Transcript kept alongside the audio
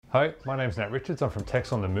Hi, my name's Nat Richards. I'm from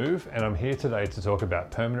Techs on the Move, and I'm here today to talk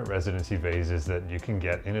about permanent residency visas that you can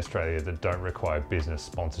get in Australia that don't require business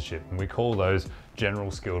sponsorship. And we call those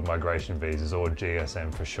General Skilled Migration Visas, or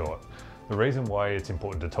GSM for short. The reason why it's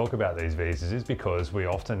important to talk about these visas is because we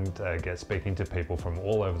often get speaking to people from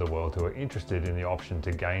all over the world who are interested in the option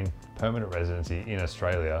to gain permanent residency in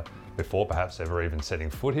Australia before perhaps ever even setting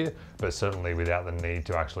foot here, but certainly without the need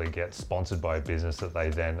to actually get sponsored by a business that they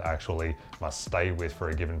then actually must stay with for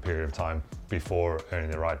a given period of time before earning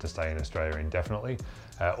the right to stay in Australia indefinitely.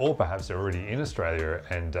 Or perhaps they're already in Australia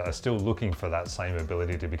and are still looking for that same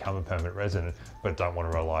ability to become a permanent resident, but don't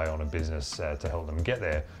want to rely on a business to help them get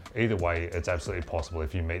there. Either way, it's absolutely possible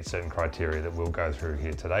if you meet certain criteria that we'll go through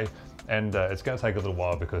here today. And it's going to take a little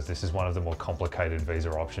while because this is one of the more complicated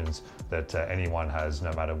visa options that anyone has,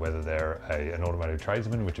 no matter whether they're an automotive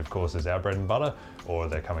tradesman, which of course is our bread and butter, or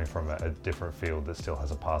they're coming from a different field that still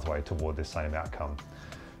has a pathway toward this same outcome.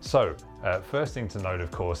 So, first thing to note, of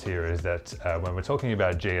course, here is that when we're talking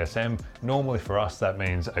about GSM, normally for us that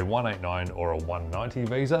means a 189 or a 190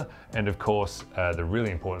 visa. And of course, the really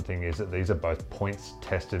important thing is that these are both points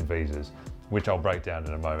tested visas, which I'll break down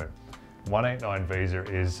in a moment. 189 visa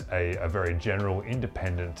is a very general,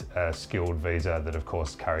 independent, skilled visa that of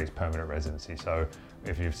course carries permanent residency. So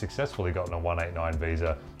if you've successfully gotten a 189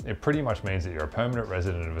 visa, it pretty much means that you're a permanent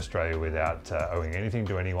resident of Australia without owing anything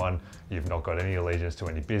to anyone. You've not got any allegiance to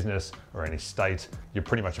any business or any state. You're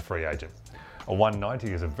pretty much a free agent. A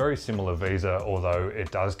 190 is a very similar visa, although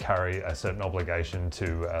it does carry a certain obligation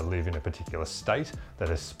to live in a particular state that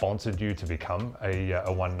has sponsored you to become a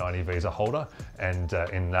 190 visa holder. And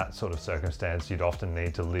in that sort of circumstance, you'd often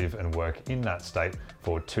need to live and work in that state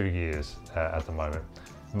for 2 years at the moment.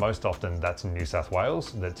 Most often that's in New South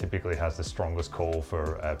Wales that typically has the strongest call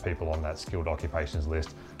for people on that skilled occupations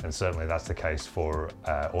list, and certainly that's the case for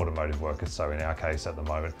automotive workers. So in our case at the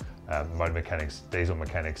moment, motor mechanics, diesel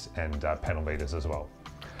mechanics, and panel beaters as well.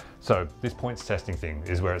 So this points testing thing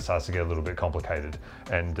is where it starts to get a little bit complicated.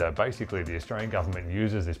 And basically the Australian government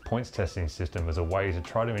uses this points testing system as a way to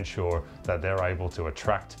try to ensure that they're able to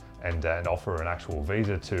attract and offer an actual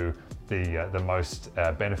visa to the most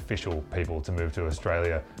beneficial people to move to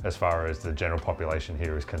Australia as far as the general population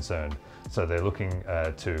here is concerned. So they're looking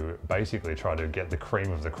to basically try to get the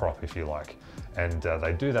cream of the crop, if you like. And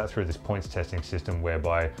they do that through this points testing system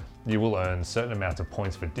whereby you will earn certain amounts of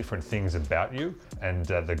points for different things about you. And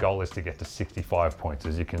the goal is to get to 65 points,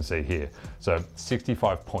 as you can see here. So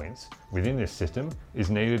 65 points within this system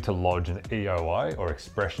is needed to lodge an EOI, or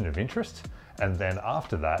expression of interest. And then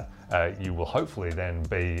after that, you will hopefully then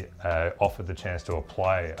be offered the chance to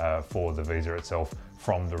apply for the visa itself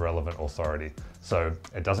from the relevant authority. So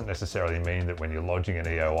it doesn't necessarily mean that when you're lodging an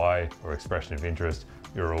EOI or expression of interest,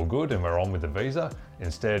 you're all good and we're on with the visa.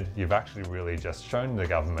 Instead, you've actually really just shown the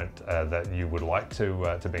government that you would like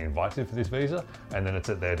to be invited for this visa, and then it's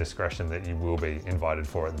at their discretion that you will be invited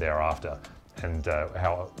for it thereafter. And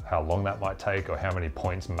how long that might take or how many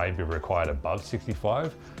points may be required above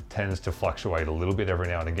 65 tends to fluctuate a little bit every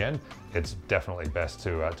now and again. It's definitely best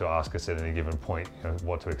to ask us at any given point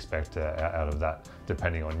what to expect out of that,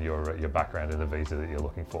 depending on your background and the visa that you're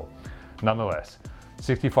looking for. Nonetheless,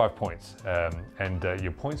 65 points, and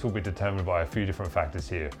your points will be determined by a few different factors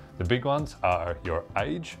here. The big ones are your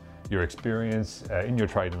age, your experience in your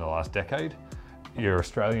trade in the last decade, your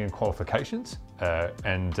Australian qualifications,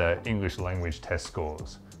 and English language test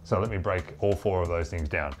scores. So let me break all four of those things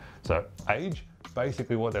down. So age,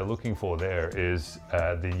 basically what they're looking for there is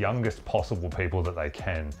the youngest possible people that they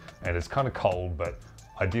can. And it's kind of cold, but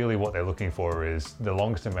ideally what they're looking for is the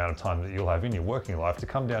longest amount of time that you'll have in your working life to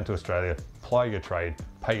come down to Australia, apply your trade,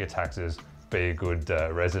 pay your taxes, be a good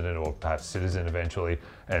resident or perhaps citizen eventually,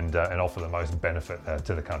 and offer the most benefit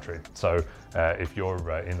to the country. So if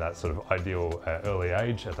you're in that sort of ideal early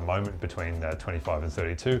age at the moment, between 25 and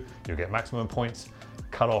 32, you'll get maximum points.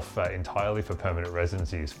 Cut off entirely for permanent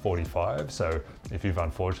residency is 45. So if you've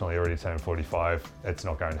unfortunately already turned 45, it's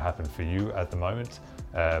not going to happen for you at the moment.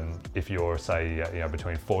 If you're, say,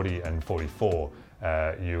 between 40 and 44,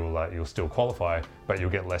 you'll still qualify, but you'll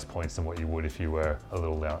get less points than what you would if you were a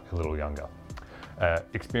little younger.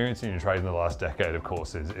 Experience in your trade in the last decade, of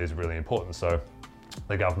course, is really important. So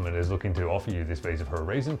the government is looking to offer you this visa for a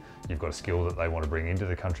reason. You've got a skill that they want to bring into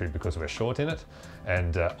the country because we're short in it.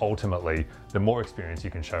 And ultimately, the more experience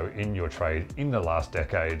you can show in your trade in the last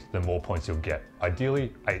decade, the more points you'll get.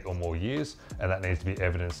 Ideally, 8 or more years, and that needs to be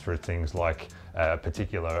evidenced through things like a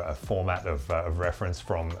particular format of reference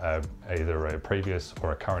from either a previous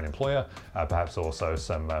or a current employer, perhaps also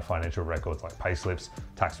some financial records like pay slips,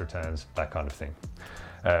 tax returns, that kind of thing.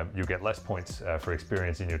 You'll get less points for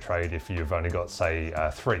experience in your trade if you've only got, say,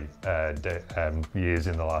 3 years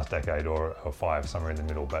in the last decade or 5, somewhere in the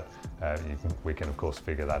middle, but we can of course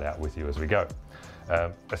figure that out with you as we go.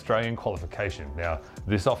 Australian qualification. Now,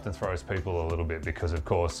 this often throws people a little bit because of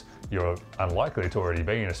course you're unlikely to already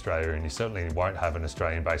be in Australia and you certainly won't have an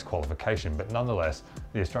Australian-based qualification, but nonetheless,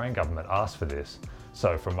 the Australian government asks for this.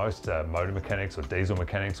 So for most motor mechanics or diesel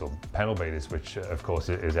mechanics or panel beaters, which of course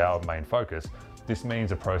is our main focus, this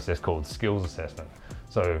means a process called skills assessment.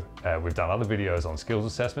 So we've done other videos on skills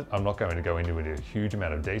assessment. I'm not going to go into a huge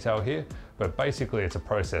amount of detail here, but basically it's a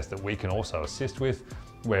process that we can also assist with,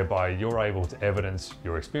 whereby you're able to evidence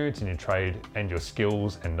your experience in your trade and your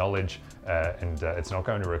skills and knowledge, and it's not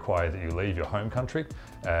going to require that you leave your home country.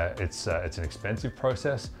 It's an expensive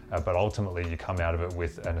process, but ultimately you come out of it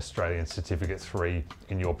with an Australian Certificate 3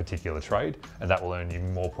 in your particular trade, and that will earn you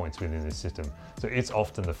more points within this system. So it's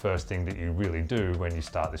often the first thing that you really do when you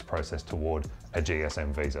start this process toward a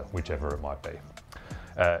GSM visa, whichever it might be.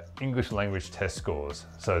 English language test scores.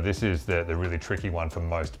 So this is the really tricky one for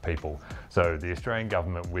most people. So the Australian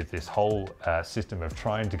government, with this whole system of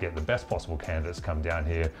trying to get the best possible candidates come down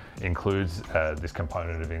here, includes this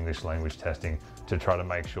component of English language testing to try to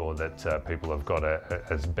make sure that people have got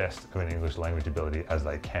as best of an English language ability as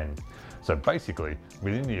they can. So basically,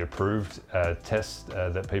 within the approved tests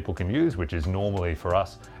that people can use, which is normally for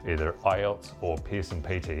us either IELTS or Pearson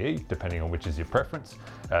PTE, depending on which is your preference,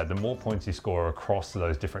 the more points you score across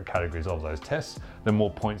those different categories of those tests, the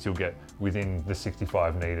more points you'll get within the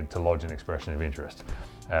 65 needed to lodge an expression of interest.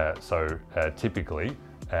 Typically,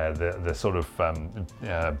 the sort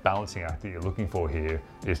of balancing act that you're looking for here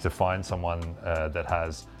is to find someone that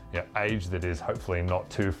has age that is hopefully not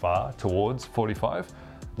too far towards 45,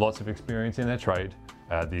 lots of experience in their trade,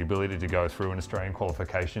 the ability to go through an Australian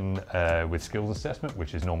qualification with skills assessment,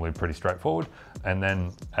 which is normally pretty straightforward, and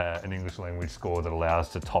then an English language score that allows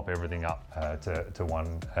to top everything up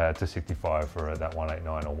to 65 for that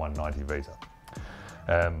 189 or 190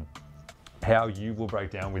 visa. How you will break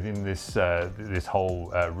down within this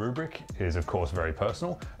whole rubric is of course very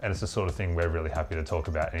personal, and it's the sort of thing we're really happy to talk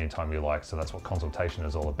about anytime you like. So that's what consultation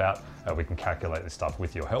is all about. We can calculate this stuff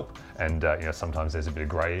with your help, and sometimes there's a bit of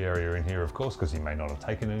grey area in here, of course, because you may not have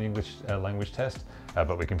taken an English language test,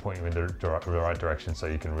 but we can point you in the right direction so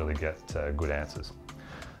you can really get good answers.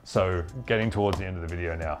 So getting towards the end of the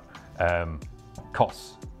video now,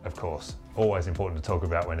 costs, of course, always important to talk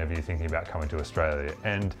about whenever you're thinking about coming to Australia.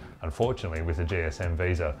 And unfortunately, with a GSM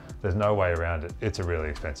visa, there's no way around it. It's a really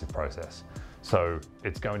expensive process. So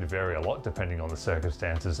it's going to vary a lot depending on the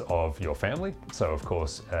circumstances of your family. So of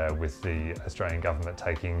course, with the Australian government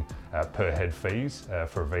taking per head fees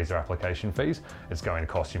for visa application fees, it's going to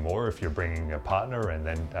cost you more if you're bringing a partner and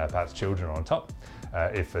then perhaps children on top.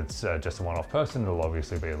 If it's just a one-off person, it'll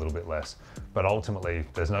obviously be a little bit less. But ultimately,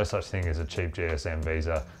 there's no such thing as a cheap GSM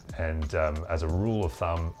visa. And as a rule of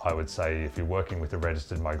thumb, I would say if you're working with a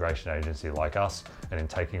registered migration agency like us, and in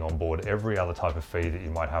taking on board every other type of fee that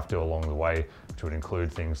you might have to along the way, which would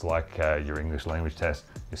include things like your English language test,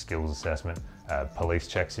 your skills assessment, police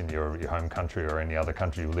checks in your home country or any other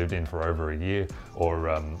country you lived in for over a year,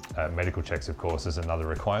 or medical checks, of course, is another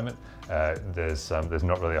requirement. There's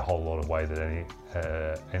not really a whole lot of way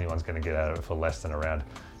that anyone's going to get out of it for less than around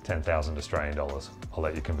 10,000 Australian dollars. I'll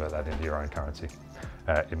let you convert that into your own currency.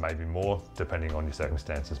 It may be more depending on your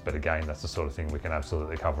circumstances, but again, that's the sort of thing we can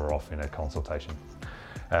absolutely cover off in a consultation.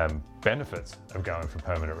 Benefits of going for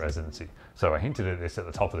permanent residency. So I hinted at this at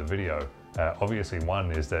the top of the video. Obviously,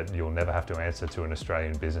 one is that you'll never have to answer to an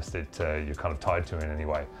Australian business that you're kind of tied to in any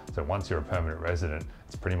way. So once you're a permanent resident,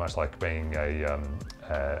 it's pretty much like being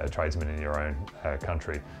a tradesman in your own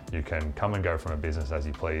country. You can come and go from a business as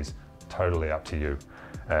you please, totally up to you.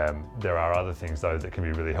 There are other things though that can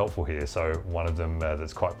be really helpful here. So one of them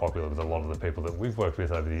that's quite popular with a lot of the people that we've worked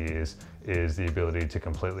with over the years is the ability to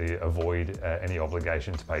completely avoid any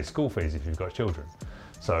obligation to pay school fees if you've got children.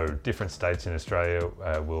 So different states in Australia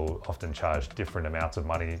will often charge different amounts of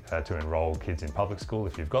money to enrol kids in public school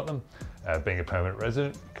if you've got them. Being a permanent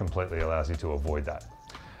resident completely allows you to avoid that.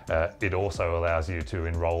 It also allows you to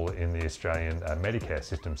enrol in the Australian Medicare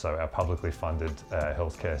system. So our publicly funded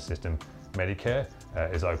healthcare system, Medicare,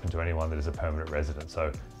 is open to anyone that is a permanent resident. So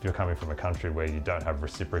if you're coming from a country where you don't have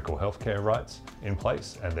reciprocal healthcare rights in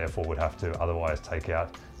place and therefore would have to otherwise take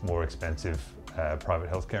out more expensive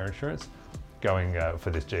private healthcare insurance, going for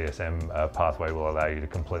this GSM pathway will allow you to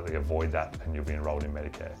completely avoid that, and you'll be enrolled in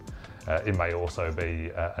Medicare. It may also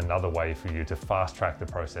be another way for you to fast track the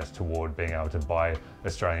process toward being able to buy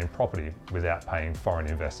Australian property without paying foreign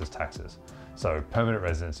investors taxes. So permanent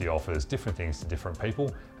residency offers different things to different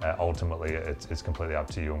people. Ultimately, it's completely up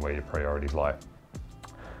to you and where your priorities lie.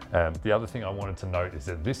 The other thing I wanted to note is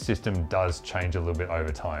that this system does change a little bit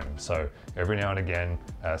over time. So every now and again,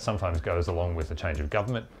 sometimes goes along with a change of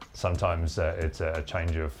government. Sometimes it's a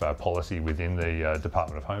change of policy within the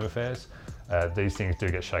Department of Home Affairs. These things do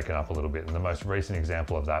get shaken up a little bit. And the most recent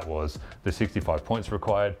example of that was the 65 points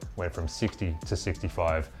required went from 60 to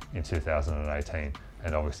 65 in 2018.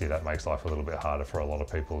 And obviously that makes life a little bit harder for a lot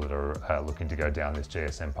of people that are looking to go down this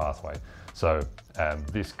GSM pathway. So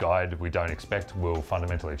this guide we don't expect will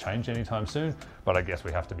fundamentally change anytime soon, but I guess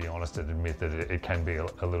we have to be honest and admit that it can be a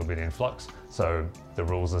little bit in flux. So the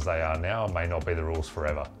rules as they are now may not be the rules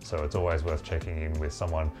forever. So it's always worth checking in with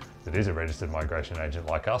someone that is a registered migration agent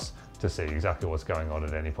like us to see exactly what's going on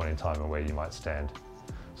at any point in time and where you might stand.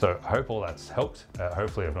 So I hope all that's helped.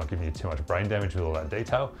 Hopefully I've not given you too much brain damage with all that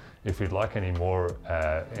detail. If you'd like any more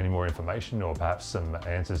information or perhaps some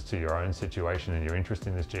answers to your own situation and your interest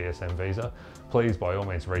in this GSM visa, please by all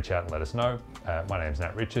means reach out and let us know. My name's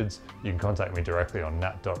Nat Richards. You can contact me directly on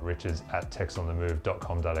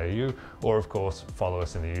nat.richards@techsonthemove.com.au, or of course follow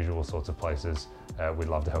us in the usual sorts of places. We'd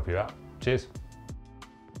love to help you out. Cheers.